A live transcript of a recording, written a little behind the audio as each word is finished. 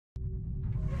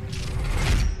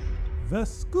The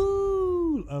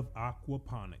School of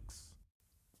Aquaponics.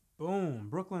 Boom,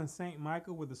 Brooklyn St.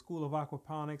 Michael with the School of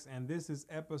Aquaponics, and this is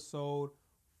episode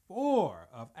 4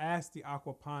 of Ask the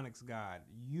Aquaponics Guide.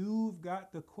 You've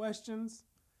got the questions,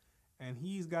 and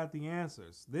he's got the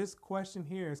answers. This question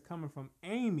here is coming from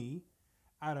Amy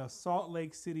out of Salt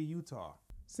Lake City, Utah.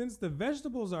 Since the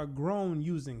vegetables are grown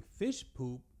using fish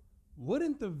poop,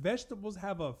 wouldn't the vegetables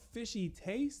have a fishy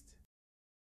taste?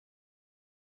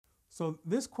 So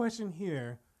this question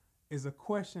here is a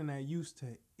question that used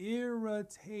to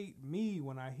irritate me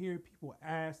when I hear people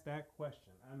ask that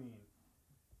question. I mean,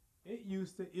 it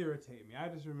used to irritate me. I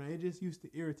just remember it just used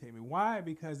to irritate me. Why?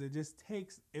 Because it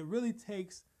really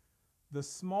takes the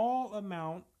smallest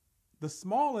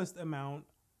amount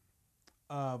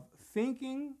of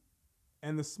thinking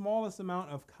and the smallest amount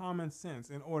of common sense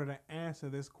in order to answer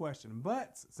this question.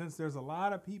 But since there's a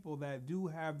lot of people that do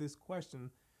have this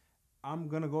question, I'm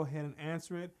going to go ahead and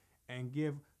answer it and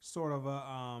give sort of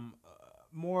a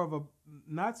more of a,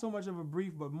 not so much of a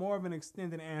brief, but more of an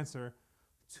extended answer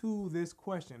to this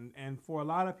question. And for a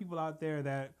lot of people out there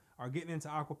that are getting into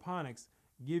aquaponics,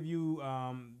 give you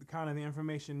kind of the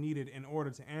information needed in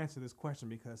order to answer this question,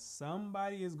 because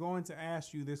somebody is going to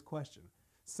ask you this question.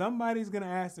 Somebody's going to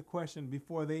ask the question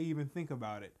before they even think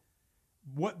about it,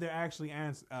 what they're actually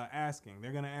asking.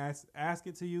 They're going to ask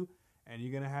it to you, and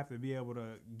you're going to have to be able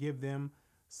to give them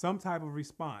some type of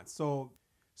response.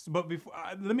 But before,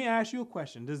 let me ask you a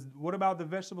question. What about the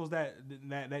vegetables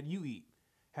that you eat?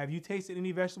 Have you tasted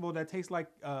any vegetable that tastes like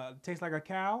a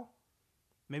cow?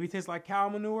 Maybe tastes like cow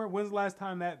manure? When's the last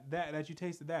time that you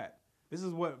tasted that? This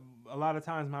is what a lot of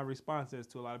times my response is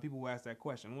to a lot of people who ask that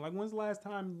question. Like, when's the last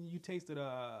time you tasted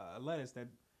a lettuce that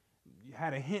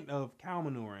had a hint of cow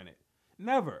manure in it?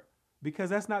 Never, because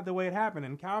that's not the way it happened.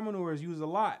 And cow manure is used a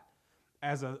lot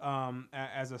as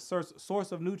a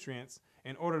source of nutrients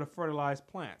in order to fertilize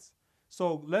plants.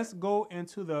 So let's go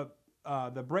into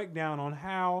the breakdown on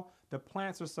how the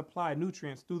plants are supplied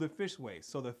nutrients through the fish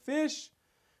waste. So the fish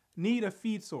need a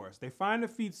feed source. They find a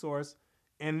feed source,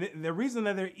 and the reason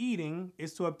that they're eating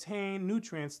is to obtain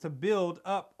nutrients to build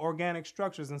up organic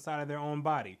structures inside of their own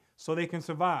body so they can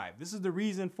survive. This is the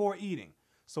reason for eating.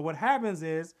 So what happens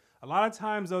is, a lot of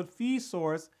times the feed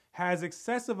source has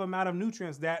excessive amount of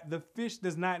nutrients that the fish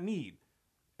does not need.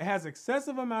 It has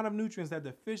excessive amount of nutrients that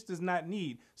the fish does not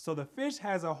need. So the fish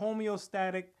has a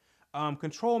homeostatic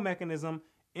control mechanism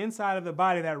inside of the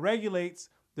body that regulates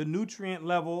the nutrient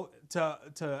level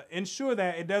to ensure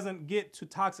that it doesn't get to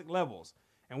toxic levels.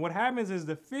 And what happens is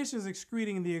the fish is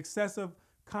excreting the excessive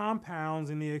compounds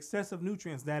and the excessive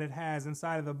nutrients that it has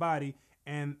inside of the body.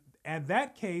 And at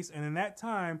that case, and in that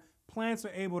time, plants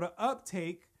are able to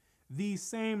uptake these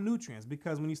same nutrients,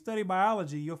 because when you study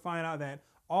biology, you'll find out that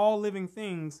all living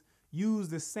things use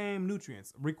the same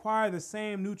nutrients, require the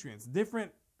same nutrients,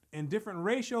 in different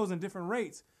ratios and different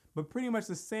rates, but pretty much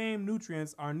the same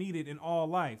nutrients are needed in all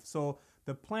life. So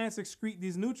the plants excrete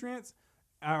these nutrients,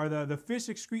 or the fish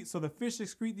excrete. So the fish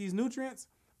excrete these nutrients,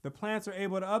 the plants are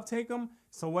able to uptake them.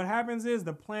 So what happens is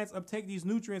the plants uptake these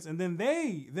nutrients, and then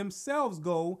they themselves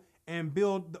go and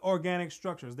build the organic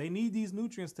structures. They need these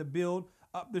nutrients to build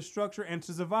up the structure and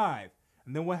to survive.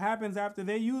 And then what happens after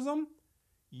they use them?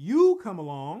 You come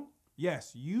along,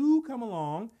 yes, you come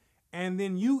along, and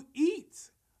then you eat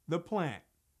the plant.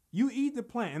 You eat the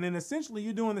plant, and then essentially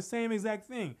you're doing the same exact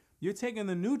thing. You're taking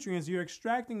the nutrients, you're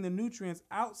extracting the nutrients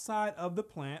outside of the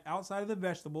plant, outside of the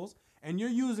vegetables, and you're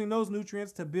using those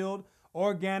nutrients to build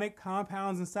organic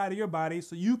compounds inside of your body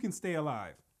so you can stay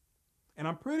alive. And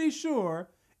I'm pretty sure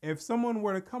if someone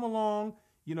were to come along,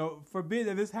 forbid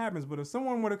that this happens, but if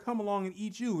someone were to come along and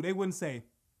eat you, they wouldn't say,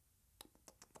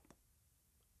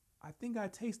 I think I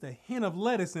taste a hint of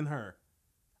lettuce in her.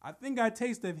 I think I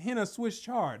taste a hint of Swiss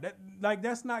chard.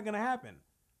 That's not going to happen.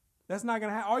 That's not going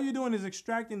to happen. All you're doing is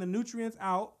extracting the nutrients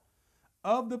out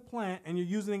of the plant, and you're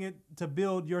using it to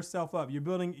build yourself up.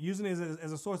 You're using it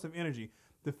as a source of energy.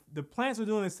 The plants are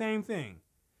doing the same thing.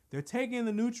 They're taking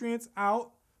the nutrients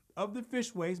out of the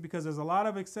fish waste, because there's a lot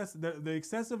of excessive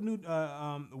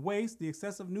waste, the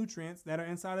excessive nutrients that are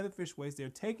inside of the fish waste. They're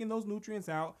taking those nutrients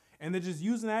out, and they're just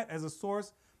using that as a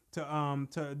source to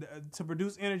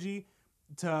produce energy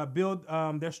to build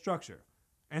their structure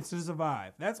and to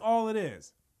survive. That's all it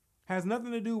is. Has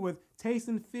nothing to do with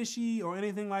tasting fishy or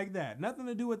anything like that. Nothing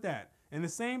to do with that. And the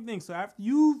same thing. So after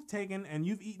you've taken and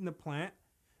you've eaten the plant,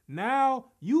 now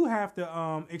you have to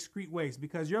excrete waste,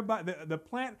 because the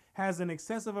plant has an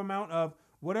excessive amount of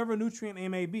whatever nutrient it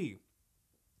may be,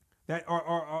 that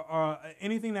or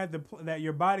anything that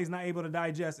your body's not able to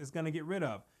digest is going to get rid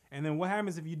of. And then what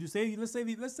happens if you do let's say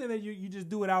that you just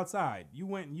do it outside. You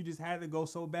went and you just had to go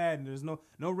so bad and there's no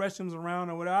restrooms around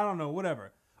or whatever. I don't know,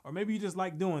 whatever. Or maybe you just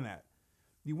like doing that.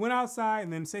 You went outside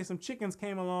and then say some chickens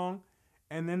came along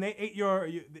and then they ate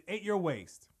your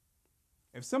waste.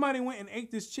 If somebody went and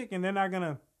ate this chicken, they're not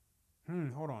gonna,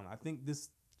 hold on, I think this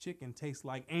chicken tastes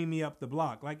like Amy up the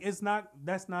block. Like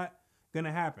that's not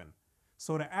gonna happen.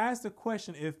 So to ask the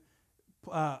question if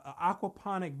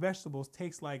aquaponic vegetables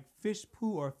taste like fish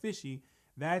poo or fishy,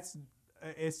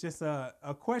 it's just a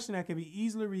question that can be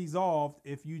easily resolved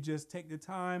if you just take the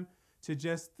time to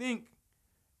just think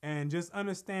and just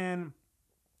understand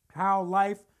how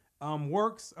life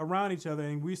works around each other.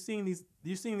 And you're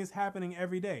seeing this happening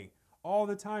every day, all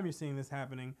the time. You're seeing this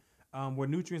happening where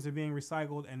nutrients are being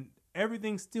recycled and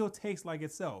everything still tastes like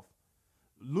itself.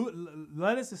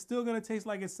 Lettuce is still going to taste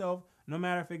like itself, no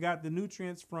matter if it got the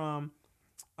nutrients from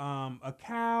a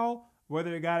cow,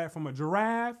 whether it got it from a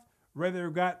giraffe, whether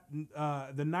it got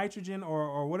the nitrogen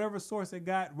or whatever source it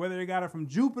got, whether it got it from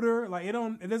Jupiter. Like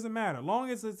it doesn't matter. Long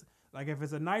as it's like if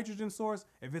it's a nitrogen source,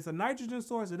 it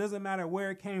doesn't matter where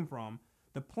it came from.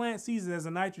 The plant sees it as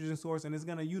a nitrogen source and it's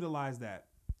going to utilize that.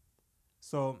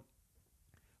 So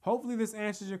hopefully this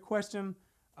answers your question.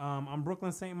 I'm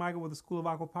Brooklyn St. Michael with the School of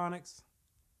Aquaponics.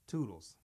 Toodles.